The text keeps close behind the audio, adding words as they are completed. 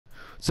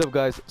What's up,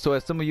 guys? So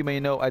as some of you may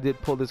know, I did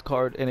pull this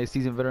card in a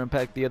season veteran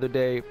pack the other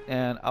day,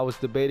 and I was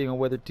debating on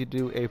whether to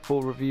do a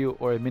full review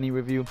or a mini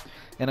review.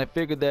 And I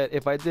figured that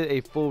if I did a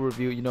full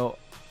review,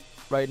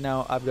 right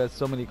now I've got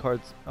so many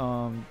cards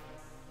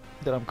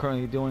that I'm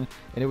currently doing,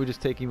 and it would just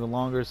take even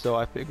longer. So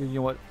I figured, you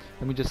know what,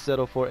 let me just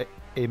settle for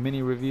a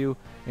mini review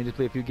and just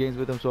play a few games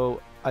with him.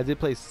 So I did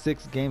play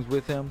 6 games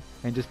with him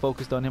and just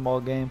focused on him all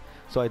game.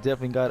 So I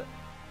definitely got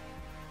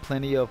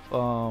plenty of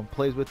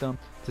plays with him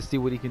to see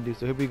what he can do.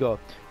 So here we go.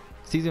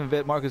 Season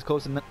vet Marques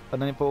Colston, a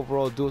 94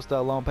 overall, dual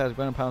style, long pass,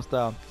 ground and pound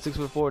style.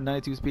 6'4",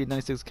 92 speed,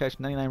 96 catch,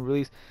 99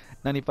 release,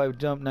 95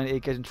 jump,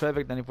 98 catch in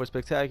traffic, 94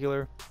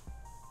 spectacular,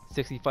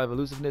 65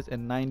 elusiveness,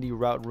 and 90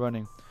 route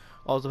running.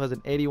 Also has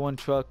an 81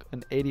 truck,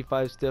 an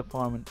 85 stiff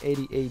arm, an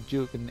 88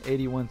 juke, and an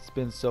 81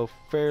 spin, so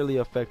fairly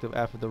effective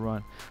after the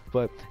run.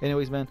 But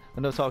anyways, man,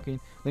 enough talking.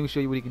 Let me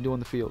show you what he can do on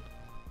the field.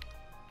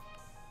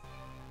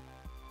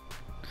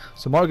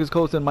 So Marques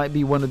Colston might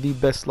be one of the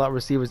best slot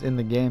receivers in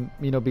the game,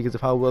 because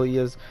of how well he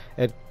is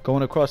at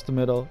going across the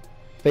middle,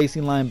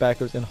 facing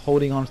linebackers, and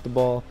holding onto the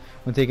ball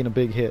when taking a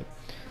big hit.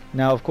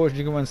 Now, of course,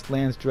 you can run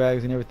slants,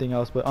 drags, and everything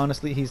else, but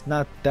honestly, he's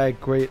not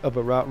that great of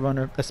a route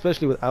runner,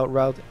 especially with out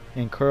routes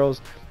and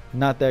curls.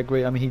 Not that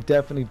great. I mean, he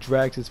definitely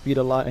drags his feet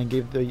a lot and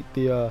gave he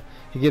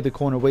gave the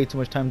corner way too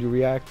much time to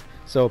react.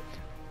 So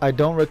I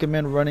don't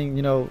recommend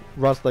running,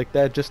 routes like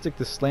that. Just stick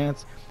to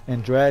slants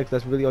and drags.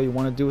 That's really all you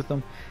want to do with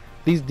them.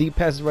 These deep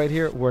passes right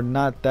here were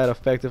not that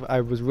effective. I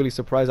was really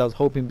surprised. I was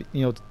hoping,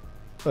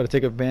 to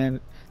take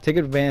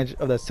advantage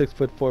of that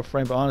 6'4"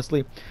 frame, but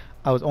honestly,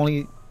 I was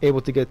only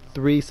able to get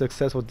 3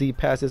 successful deep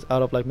passes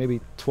out of like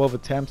maybe 12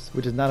 attempts,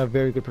 which is not a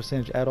very good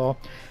percentage at all.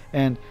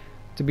 And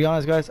to be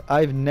honest, guys,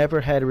 I've never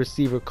had a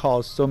receiver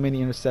cause so many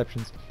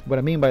interceptions. What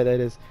I mean by that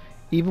is,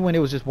 even when it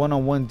was just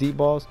one-on-one deep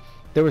balls,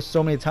 there were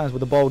so many times where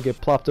the ball would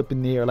get plopped up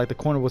in the air, like the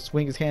corner would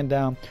swing his hand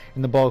down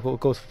and the ball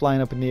goes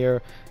flying up in the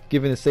air,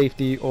 giving the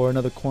safety or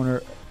another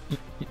corner.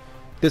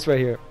 This right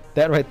here,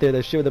 that right there,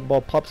 that shit where the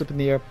ball pops up in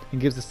the air and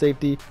gives the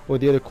safety or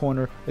the other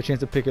corner a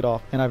chance to pick it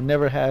off. And I've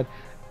never had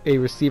a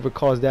receiver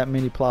cause that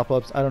many plop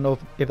ups. I don't know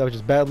if that was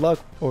just bad luck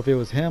or if it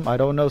was him. I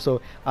don't know.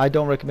 So I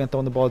don't recommend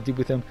throwing the ball deep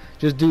with him.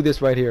 Just do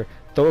this right here.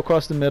 Throw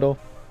across the middle.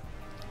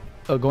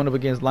 Going up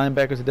against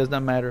linebackers, it does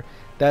not matter.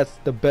 That's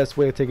the best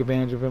way to take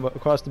advantage of him.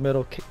 Across the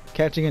middle,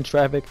 catching in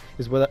traffic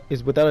is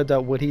without a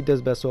doubt what he does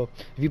best. So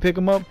if you pick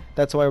him up,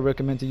 that's how I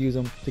recommend to use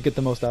him to get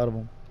the most out of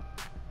him.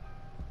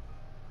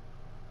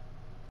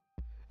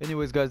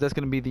 Anyways, guys, that's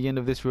going to be the end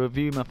of this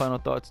review. My final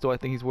thoughts, though, I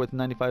think he's worth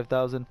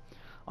 95,000.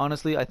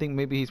 Honestly, I think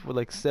maybe he's worth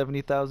like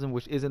 70,000,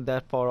 which isn't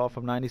that far off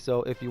from 90.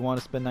 So if you want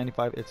to spend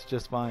 95, it's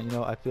just fine.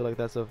 I feel like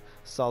that's a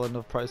solid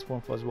enough price for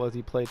him for as well as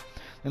he played.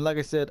 And like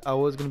I said, I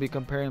was going to be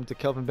comparing him to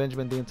Kelvin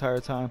Benjamin the entire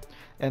time,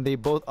 and they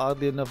both,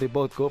 oddly enough, they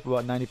both go for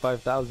about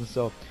 95,000.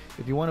 So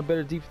if you want a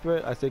better deep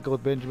threat, I say go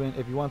with Benjamin.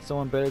 If you want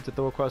someone better to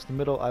throw across the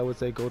middle, I would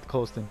say go with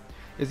Colston.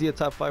 Is he a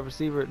top 5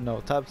 receiver?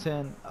 No. Top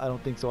 10? I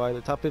don't think so either.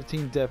 Top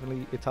 15?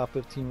 Definitely a top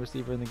 15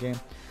 receiver in the game.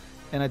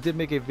 And I did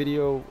make a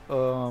video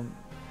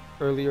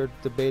earlier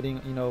debating,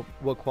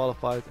 what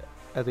qualifies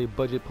as a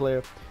budget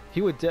player.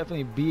 He would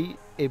definitely be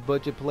a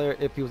budget player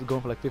if he was going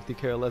for like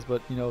 50k or less,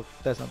 but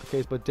that's not the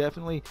case. But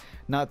definitely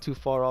not too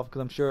far off, because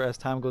I'm sure as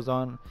time goes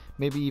on,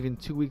 maybe even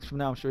 2 weeks from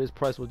now, I'm sure his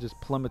price will just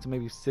plummet to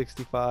maybe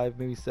 65,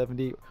 maybe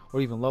 70, or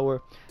even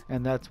lower,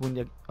 and that's when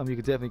you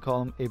could definitely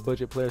call him a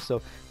budget player.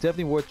 So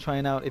definitely worth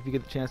trying out if you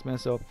get the chance, man.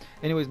 So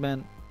anyways,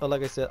 man,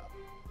 like I said,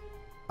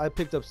 I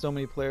picked up so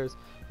many players.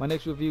 My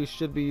next review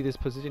should be this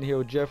position here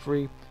with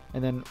Jeffrey,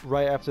 and then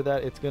right after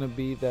that, it's gonna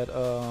be that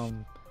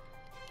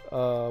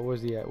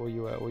where's he at? Where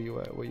you at?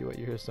 You're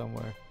here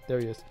somewhere. There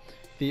he is.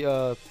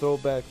 The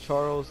throwback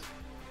Charles,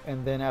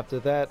 and then after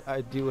that,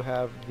 I do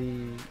have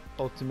the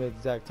ultimate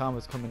Zach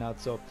Thomas coming out.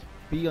 So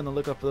be on the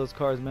lookout for those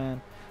cards,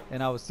 man.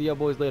 And I will see y'all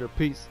boys later.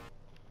 Peace.